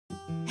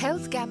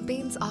Health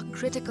campaigns are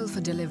critical for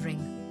delivering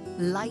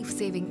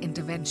life-saving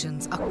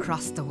interventions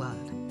across the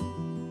world,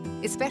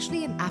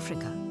 especially in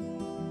Africa,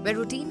 where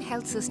routine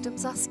health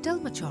systems are still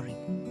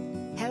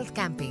maturing. Health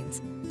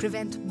campaigns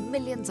prevent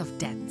millions of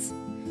deaths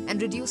and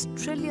reduce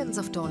trillions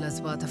of dollars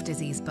worth of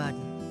disease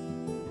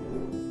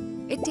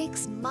burden. It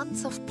takes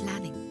months of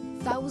planning,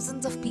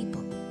 thousands of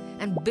people,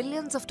 and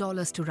billions of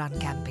dollars to run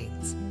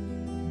campaigns.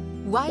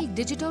 While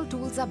digital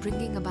tools are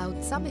bringing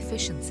about some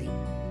efficiency,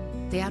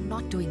 they are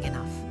not doing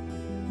enough.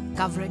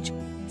 Coverage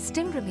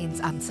still remains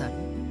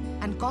uncertain,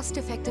 and cost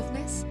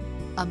effectiveness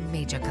a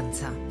major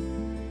concern.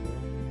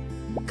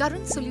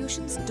 Current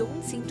solutions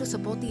don't seem to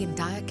support the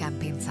entire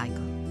campaign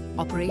cycle.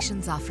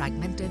 Operations are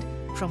fragmented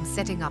from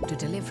setting up to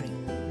delivery.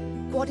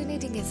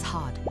 Coordinating is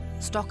hard,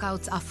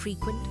 stockouts are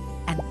frequent,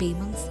 and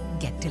payments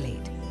get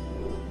delayed.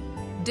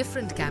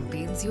 Different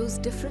campaigns use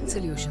different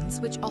solutions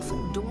which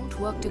often don't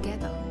work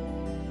together.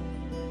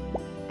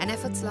 And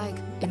efforts like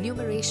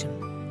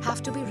enumeration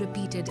have to be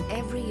repeated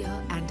every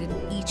year and in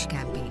each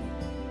campaign.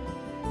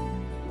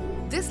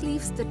 This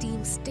leaves the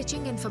team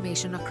stitching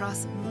information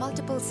across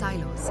multiple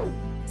silos,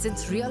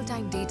 since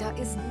real-time data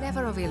is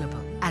never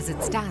available. As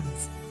it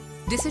stands,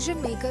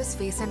 decision makers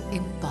face an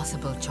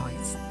impossible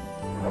choice.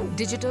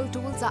 Digital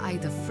tools are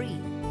either free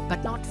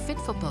but not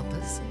fit for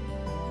purpose,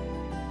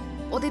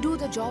 or they do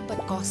the job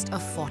but cost a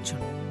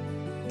fortune,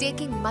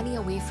 taking money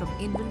away from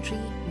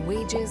inventory,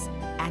 wages,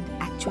 and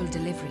actual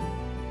delivery.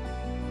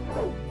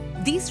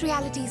 These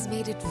realities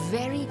made it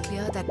very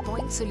clear that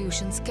point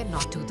solutions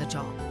cannot do the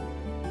job.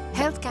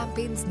 Health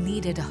campaigns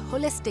needed a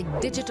holistic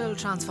digital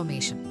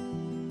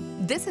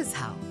transformation. This is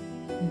how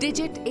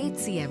Digit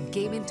HCM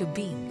came into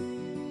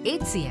being.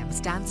 HCM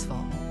stands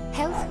for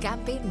Health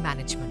Campaign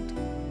Management,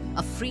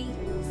 a free,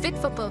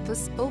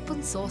 fit-for-purpose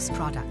open source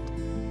product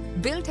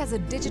built as a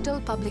digital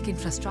public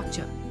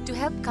infrastructure to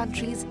help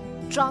countries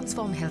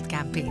transform health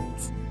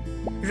campaigns.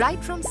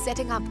 Right from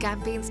setting up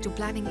campaigns to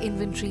planning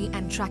inventory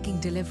and tracking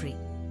delivery,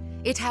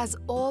 it has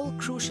all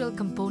crucial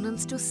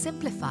components to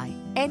simplify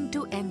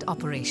end-to-end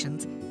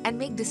operations and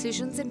make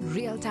decisions in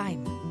real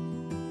time.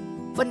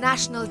 For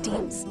national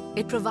teams,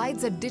 it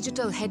provides a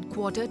digital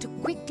headquarter to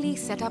quickly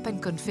set up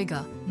and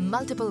configure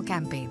multiple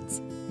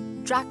campaigns,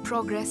 track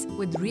progress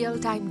with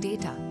real-time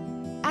data,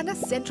 and a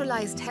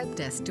centralized help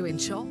desk to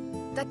ensure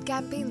that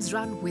campaigns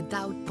run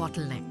without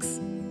bottlenecks.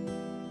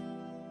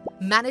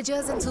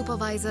 Managers and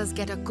supervisors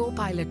get a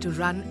co-pilot to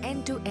run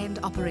end-to-end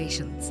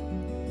operations.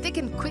 They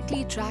can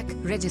quickly track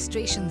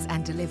registrations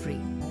and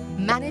delivery,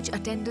 manage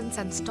attendance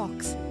and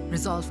stocks,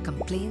 resolve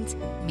complaints,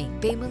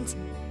 make payments,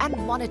 and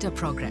monitor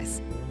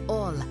progress,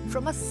 all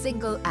from a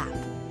single app.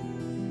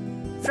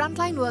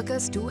 Frontline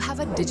workers too have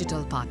a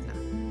digital partner,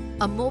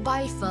 a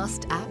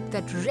mobile-first app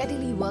that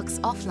readily works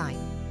offline,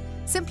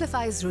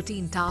 simplifies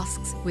routine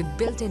tasks with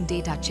built-in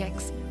data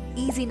checks,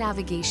 easy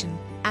navigation,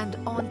 and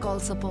on-call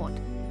support.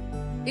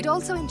 It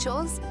also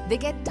ensures they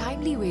get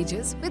timely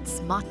wages with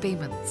smart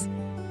payments.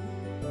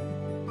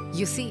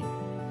 You see,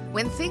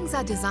 when things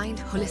are designed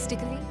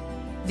holistically,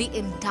 the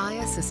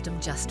entire system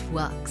just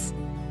works.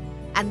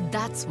 And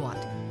that's what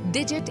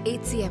Digit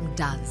HCM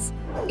does.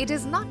 It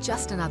is not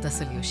just another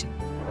solution.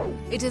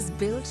 It is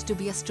built to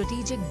be a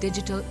strategic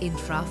digital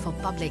infra for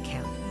public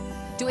health,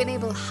 to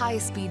enable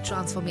high-speed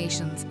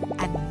transformations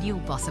and new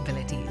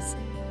possibilities.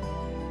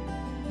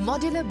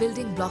 Modular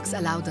building blocks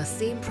allow the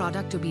same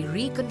product to be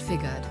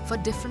reconfigured for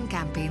different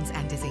campaigns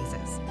and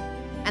diseases.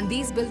 And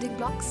these building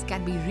blocks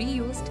can be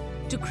reused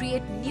to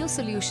create new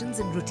solutions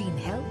in routine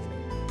health,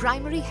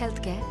 primary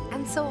healthcare,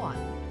 and so on.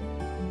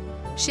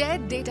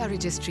 Shared data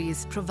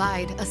registries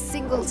provide a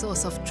single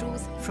source of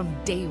truth from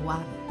day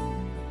one.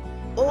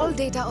 All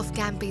data of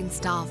campaign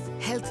staff,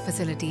 health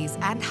facilities,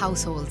 and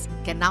households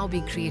can now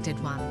be created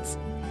once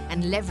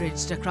and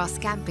leveraged across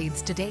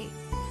campaigns today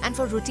and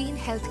for routine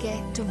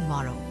healthcare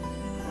tomorrow.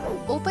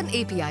 Open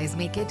APIs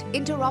make it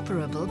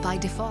interoperable by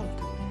default.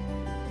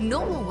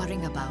 No more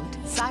worrying about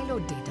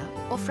siloed data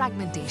or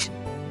fragmentation.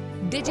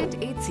 Digit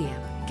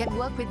HCM can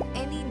work with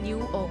any new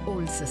or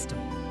old system.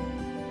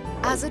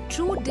 As a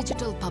true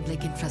digital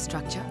public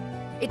infrastructure,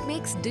 it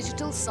makes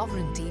digital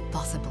sovereignty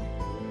possible,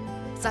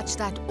 such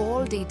that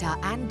all data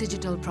and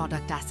digital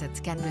product assets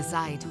can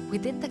reside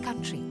within the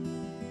country.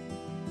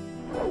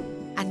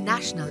 And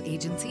national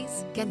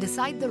agencies can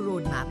decide the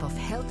roadmap of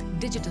health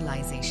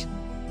digitalization.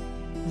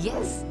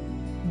 Yes,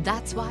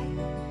 that's why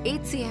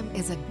HCM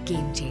is a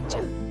game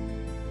changer.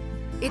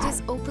 It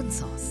is open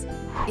source.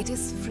 It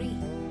is free.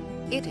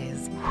 It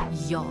is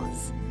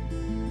yours.